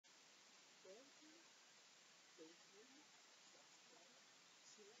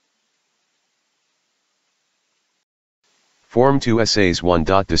Form 2 Essays 1.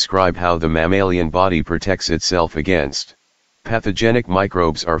 Describe how the mammalian body protects itself against pathogenic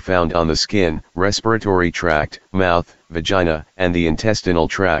microbes are found on the skin, respiratory tract, mouth, vagina, and the intestinal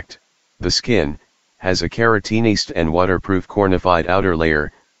tract. The skin has a keratinized and waterproof cornified outer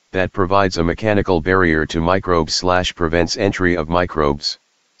layer that provides a mechanical barrier to microbes / prevents entry of microbes.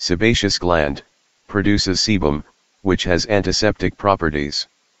 Sebaceous gland produces sebum, which has antiseptic properties.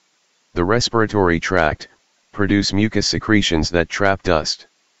 The respiratory tract produce mucus secretions that trap dust.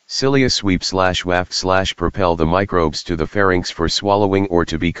 Cilia sweep / waft / propel the microbes to the pharynx for swallowing or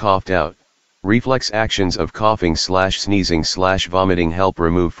to be coughed out. Reflex actions of coughing / sneezing / vomiting help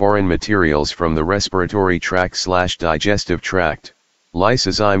remove foreign materials from the respiratory tract / digestive tract.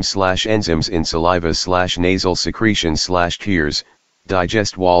 Lysozymes / enzymes in saliva / nasal secretions / tears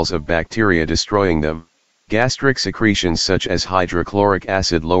digest walls of bacteria, destroying them. Gastric secretions such as hydrochloric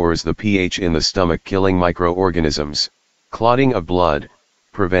acid lowers the pH in the stomach, killing microorganisms. Clotting of blood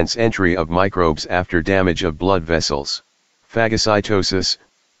prevents entry of microbes after damage of blood vessels. Phagocytosis,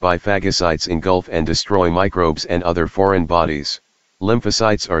 biphagocytes engulf and destroy microbes and other foreign bodies.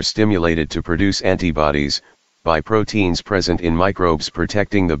 Lymphocytes are stimulated to produce antibodies, by proteins present in microbes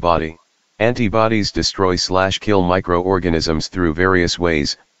protecting the body. Antibodies destroy / kill microorganisms through various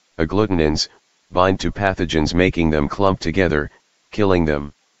ways. Agglutinins bind to pathogens, making them clump together, killing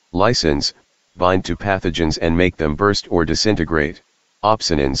them. Lysins bind to pathogens and make them burst or disintegrate.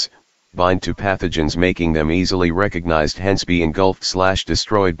 Opsonins bind to pathogens, making them easily recognized, hence be engulfed /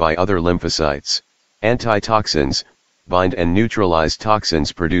 destroyed by other lymphocytes. Antitoxins bind and neutralize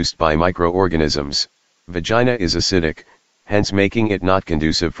toxins produced by microorganisms. Vagina is acidic, hence making it not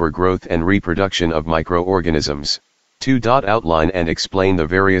conducive for growth and reproduction of microorganisms. 2. Outline and explain the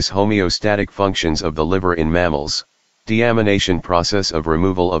various homeostatic functions of the liver in mammals. Deamination process of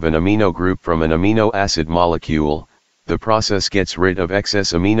removal of an amino group from an amino acid molecule. The process gets rid of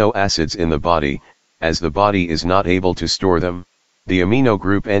excess amino acids in the body, as the body is not able to store them. The amino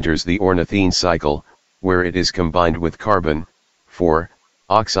group enters the ornithine cycle, where it is combined with carbon 4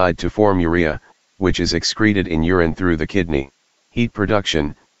 oxide to form urea, which is excreted in urine through the kidney. Heat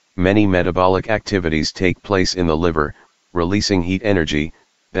production. Many metabolic activities take place in the liver, releasing heat energy,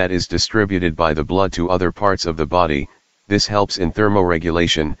 that is distributed by the blood to other parts of the body. This helps in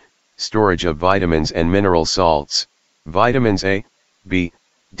thermoregulation, storage of vitamins and mineral salts. Vitamins A, B,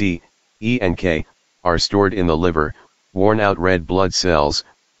 D, E and K, are stored in the liver. Worn out red blood cells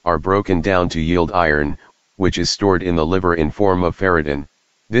are broken down to yield iron, which is stored in the liver in form of ferritin.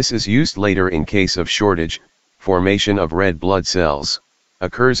 This is used later in case of shortage. Formation of red blood cells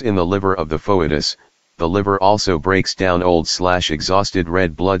occurs in the liver of the foetus. The liver also breaks down old / exhausted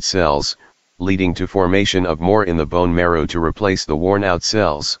red blood cells, leading to formation of more in the bone marrow to replace the worn out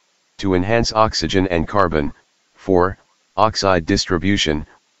cells. To enhance oxygen and carbon 4 oxide distribution,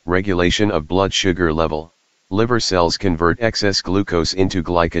 regulation of blood sugar level. Liver cells convert excess glucose into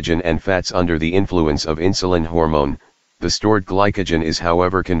glycogen and fats under the influence of insulin hormone. The stored glycogen is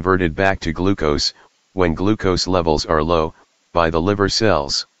however converted back to glucose, when glucose levels are low, by the liver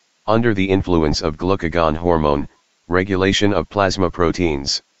cells. Under the influence of glucagon hormone, regulation of plasma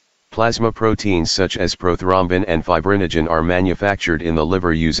proteins. Plasma proteins such as prothrombin and fibrinogen are manufactured in the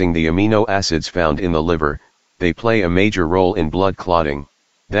liver using the amino acids found in the liver. They play a major role in blood clotting.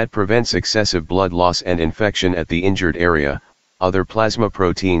 That prevents excessive blood loss and infection at the injured area. Other plasma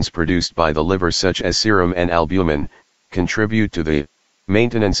proteins produced by the liver such as serum and albumin, contribute to the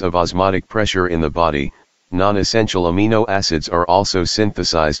maintenance of osmotic pressure in the body. Non-essential amino acids are also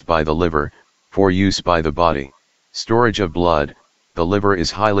synthesized by the liver, for use by the body. Storage of blood. The liver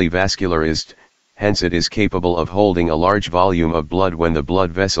is highly vascularized, hence it is capable of holding a large volume of blood when the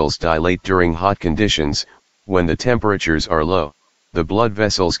blood vessels dilate during hot conditions. When the temperatures are low, the blood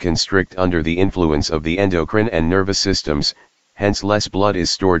vessels constrict under the influence of the endocrine and nervous systems, hence less blood is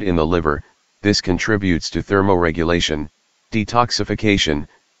stored in the liver. This contributes to thermoregulation. Detoxification.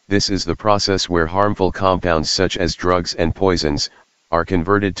 This is the process where harmful compounds such as drugs and poisons are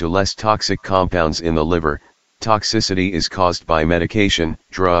converted to less toxic compounds in the liver. Toxicity is caused by medication,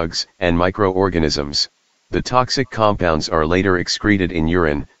 drugs, and microorganisms. The toxic compounds are later excreted in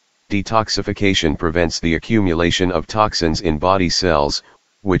urine. Detoxification prevents the accumulation of toxins in body cells,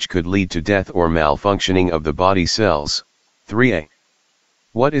 which could lead to death or malfunctioning of the body cells. 3a.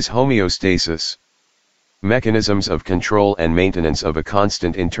 What is homeostasis? Mechanisms of control and maintenance of a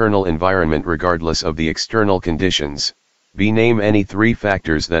constant internal environment regardless of the external conditions. B. Name any 3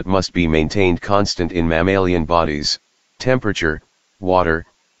 factors that must be maintained constant in mammalian bodies. Temperature, water,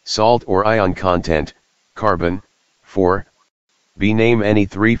 salt or ion content, carbon, 4, B. Name any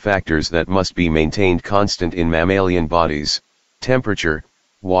 3 factors that must be maintained constant in mammalian bodies: temperature,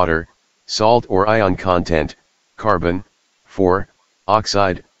 water, salt or ion content, carbon, 4,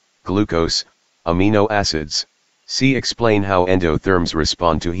 oxide, glucose, amino acids. C. Explain how endotherms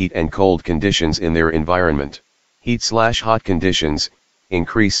respond to heat and cold conditions in their environment. Heat/hot conditions,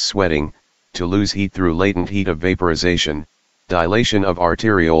 increase sweating, to lose heat through latent heat of vaporization, dilation of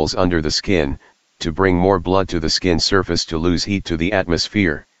arterioles under the skin, to bring more blood to the skin surface to lose heat to the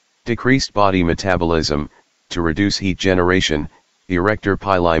atmosphere. Decreased body metabolism, to reduce heat generation, erector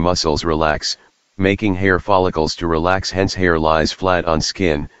pili muscles relax, making hair follicles to relax, hence hair lies flat on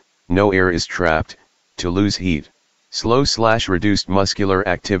skin, no air is trapped, to lose heat. Slow/reduced muscular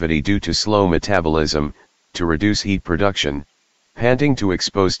activity due to slow metabolism, to reduce heat production. Panting to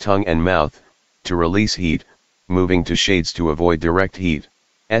expose tongue and mouth, to release heat, moving to shades to avoid direct heat.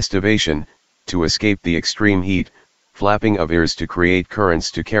 Estivation, to escape the extreme heat, flapping of ears to create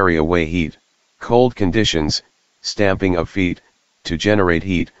currents to carry away heat. Cold conditions, stamping of feet, to generate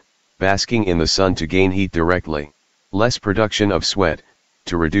heat, basking in the sun to gain heat directly. Less production of sweat,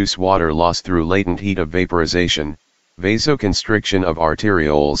 to reduce water loss through latent heat of vaporization. Vasoconstriction of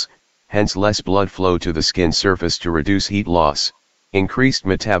arterioles, hence less blood flow to the skin surface to reduce heat loss. Increased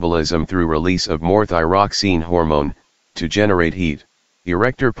metabolism through release of more thyroxine hormone, to generate heat.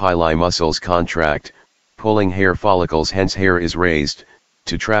 Erector pili muscles contract, pulling hair follicles, hence hair is raised,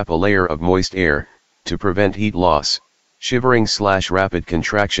 to trap a layer of moist air, to prevent heat loss. Shivering/rapid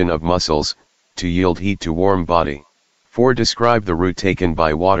contraction of muscles, to yield heat to warm body. 4. Describe the route taken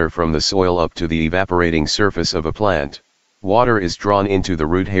by water from the soil up to the evaporating surface of a plant. Water is drawn into the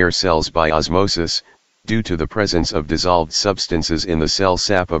root hair cells by osmosis, due to the presence of dissolved substances in the cell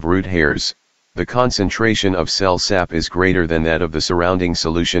sap of root hairs. The concentration of cell sap is greater than that of the surrounding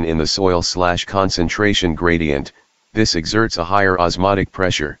solution in the soil/concentration gradient. This exerts a higher osmotic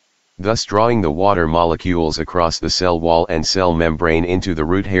pressure, thus drawing the water molecules across the cell wall and cell membrane into the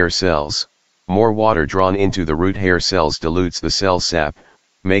root hair cells. More water drawn into the root hair cells dilutes the cell sap,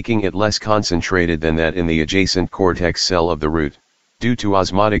 making it less concentrated than that in the adjacent cortex cell of the root. Due to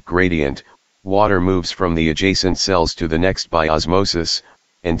osmotic gradient, water moves from the adjacent cells to the next by osmosis,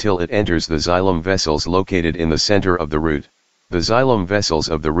 until it enters the xylem vessels located in the center of the root. The xylem vessels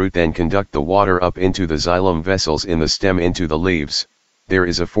of the root then conduct the water up into the xylem vessels in the stem into the leaves. There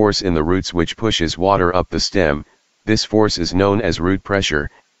is a force in the roots which pushes water up the stem. This force is known as root pressure,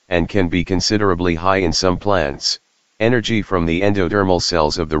 and can be considerably high in some plants. Energy from the endodermal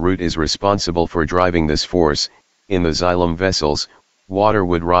cells of the root is responsible for driving this force. In the xylem vessels, water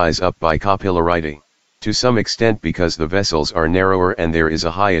would rise up by capillarity. To some extent because the vessels are narrower and there is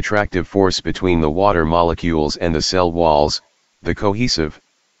a high attractive force between the water molecules and the cell walls, the cohesive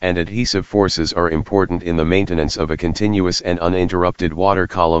and adhesive forces are important in the maintenance of a continuous and uninterrupted water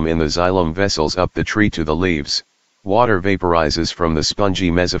column in the xylem vessels up the tree to the leaves. Water vaporizes from the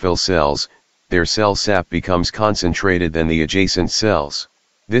spongy mesophyll cells, their cell sap becomes concentrated than the adjacent cells.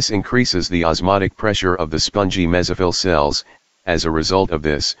 This increases the osmotic pressure of the spongy mesophyll cells. As a result of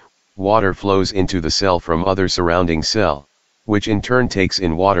this, water flows into the cell from other surrounding cell, which in turn takes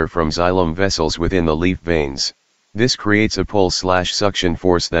in water from xylem vessels within the leaf veins. This creates a pull/suction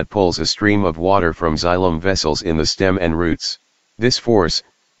force that pulls a stream of water from xylem vessels in the stem and roots. This force,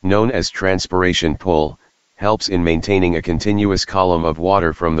 known as transpiration pull, helps in maintaining a continuous column of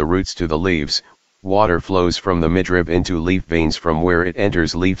water from the roots to the leaves. Water flows from the midrib into leaf veins from where it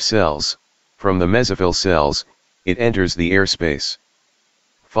enters leaf cells. From the mesophyll cells, it enters the air space.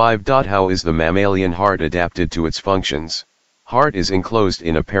 5. How is the mammalian heart adapted to its functions? Heart is enclosed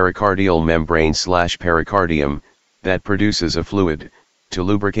in a pericardial membrane/pericardium, that produces a fluid, to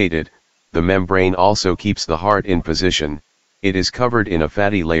lubricate it. The membrane also keeps the heart in position. It is covered in a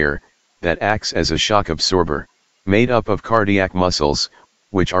fatty layer, that acts as a shock absorber, made up of cardiac muscles,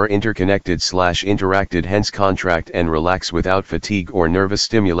 which are interconnected/interacted, hence contract and relax without fatigue or nervous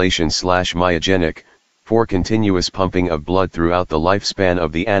stimulation/myogenic, for continuous pumping of blood throughout the lifespan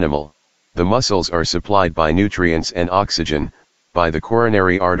of the animal. The muscles are supplied by nutrients and oxygen, by the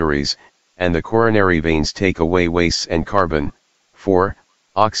coronary arteries, and the coronary veins take away wastes and carbon. 4.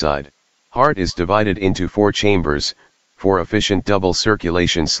 Oxide. Heart is divided into 4 chambers, for efficient double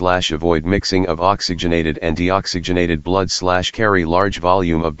circulation/avoid mixing of oxygenated and deoxygenated blood/carry large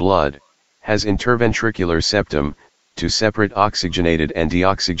volume of blood, has interventricular septum, to separate oxygenated and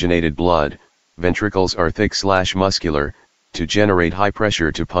deoxygenated blood. Ventricles are thick/muscular, to generate high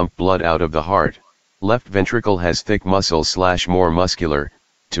pressure to pump blood out of the heart. Left ventricle has thick muscles/more muscular,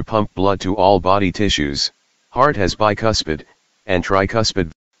 to pump blood to all body tissues. Heart has bicuspid and tricuspid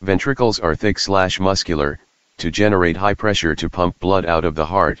ventricles are thick/muscular, to generate high pressure to pump blood out of the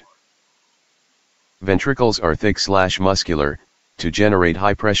heart. Ventricles are thick/muscular, to generate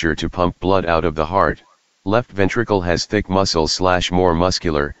high pressure to pump blood out of the heart. Left ventricle has thick muscles/more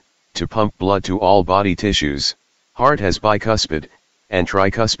muscular, to pump blood to all body tissues. Heart has bicuspid and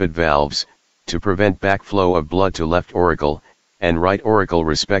tricuspid valves, to prevent backflow of blood to left auricle and right auricle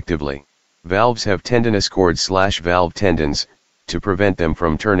respectively. Valves have tendinous cords/valve tendons, to prevent them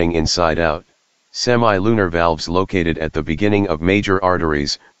from turning inside out. Semilunar valves located at the beginning of major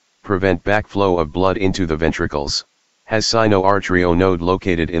arteries, prevent backflow of blood into the ventricles. Has sinoarterio node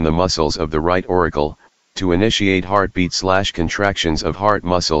located in the muscles of the right auricle, to initiate heartbeat/contractions of heart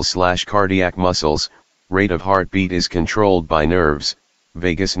muscles/cardiac muscles. Rate of heartbeat is controlled by nerves.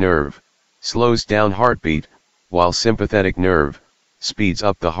 Vagus nerve slows down heartbeat, while sympathetic nerve speeds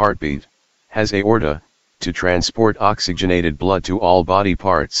up the heartbeat. Has aorta, to transport oxygenated blood to all body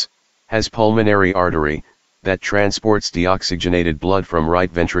parts. Has pulmonary artery, that transports deoxygenated blood from right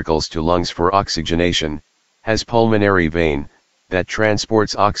ventricles to lungs for oxygenation. Has pulmonary vein, that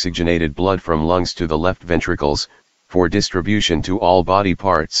transports oxygenated blood from lungs to the left ventricles, for distribution to all body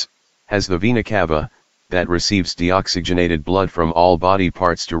parts. Has the vena cava, that receives deoxygenated blood from all body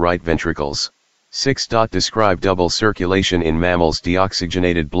parts to right ventricles. 6. Describe double circulation in mammals.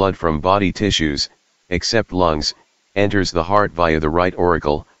 Deoxygenated blood from body tissues, except lungs, enters the heart via the right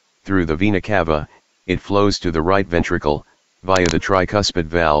auricle, through the vena cava. It flows to the right ventricle, via the tricuspid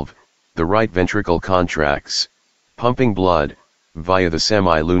valve. The right ventricle contracts, pumping blood, via the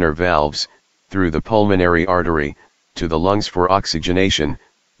semilunar valves, through the pulmonary artery, to the lungs for oxygenation.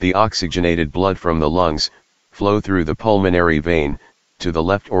 The oxygenated blood from the lungs, flow through the pulmonary vein, to the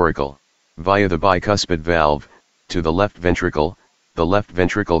left auricle, via the bicuspid valve, to the left ventricle. The left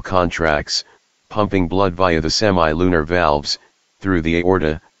ventricle contracts, pumping blood via the semilunar valves, through the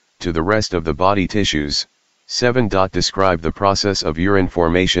aorta, to the rest of the body tissues. 7. Describe the process of urine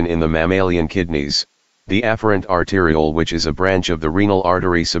formation in the mammalian kidneys. The afferent arteriole, which is a branch of the renal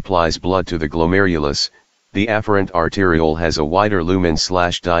artery, supplies blood to the glomerulus. The afferent arteriole has a wider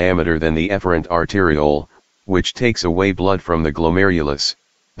lumen/diameter than the efferent arteriole, which takes away blood from the glomerulus.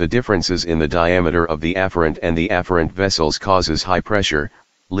 The differences in the diameter of the afferent and the afferent vessels causes high pressure,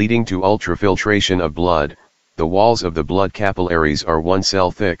 leading to ultrafiltration of blood. The walls of the blood capillaries are 1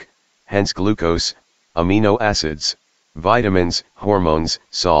 cell thick, hence glucose, amino acids, vitamins, hormones,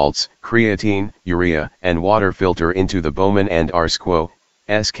 salts, creatine, urea, and water filter into the Bowman and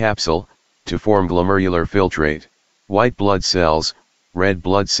Arsquo's capsule, to form glomerular filtrate. White blood cells, red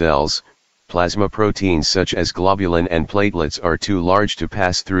blood cells, plasma proteins such as globulin and platelets are too large to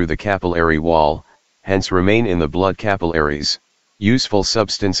pass through the capillary wall, hence remain in the blood capillaries. Useful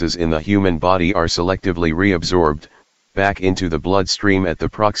substances in the human body are selectively reabsorbed back into the bloodstream at the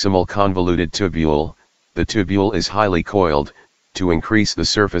proximal convoluted tubule. The tubule is highly coiled, to increase the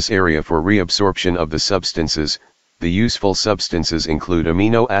surface area for reabsorption of the substances. The useful substances include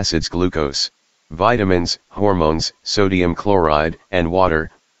amino acids, glucose, vitamins, hormones, sodium chloride, and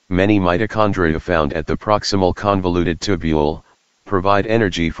water. Many mitochondria found at the proximal convoluted tubule provide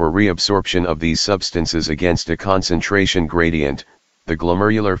energy for reabsorption of these substances against a concentration gradient. The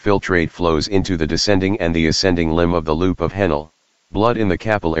glomerular filtrate flows into the descending and the ascending limb of the loop of Henle. Blood in the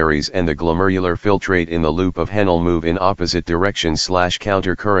capillaries and the glomerular filtrate in the loop of Henle move in opposite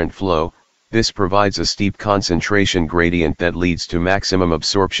directions/counter current flow. This provides a steep concentration gradient that leads to maximum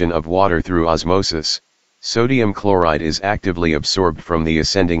absorption of water through osmosis. Sodium chloride is actively absorbed from the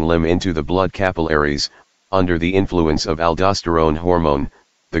ascending limb into the blood capillaries. Under the influence of aldosterone hormone,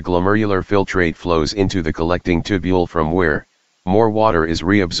 the glomerular filtrate flows into the collecting tubule, from where more water is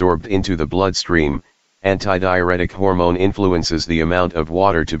reabsorbed into the bloodstream. Antidiuretic hormone influences the amount of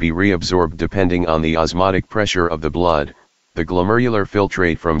water to be reabsorbed depending on the osmotic pressure of the blood. The glomerular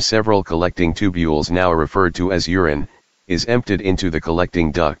filtrate from several collecting tubules, now referred to as urine, is emptied into the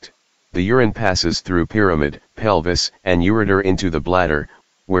collecting duct. The urine passes through pyramid, pelvis, and ureter into the bladder,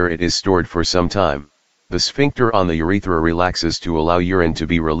 where it is stored for some time. The sphincter on the urethra relaxes to allow urine to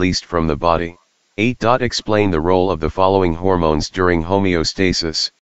be released from the body. 8. Explain the role of the following hormones during homeostasis.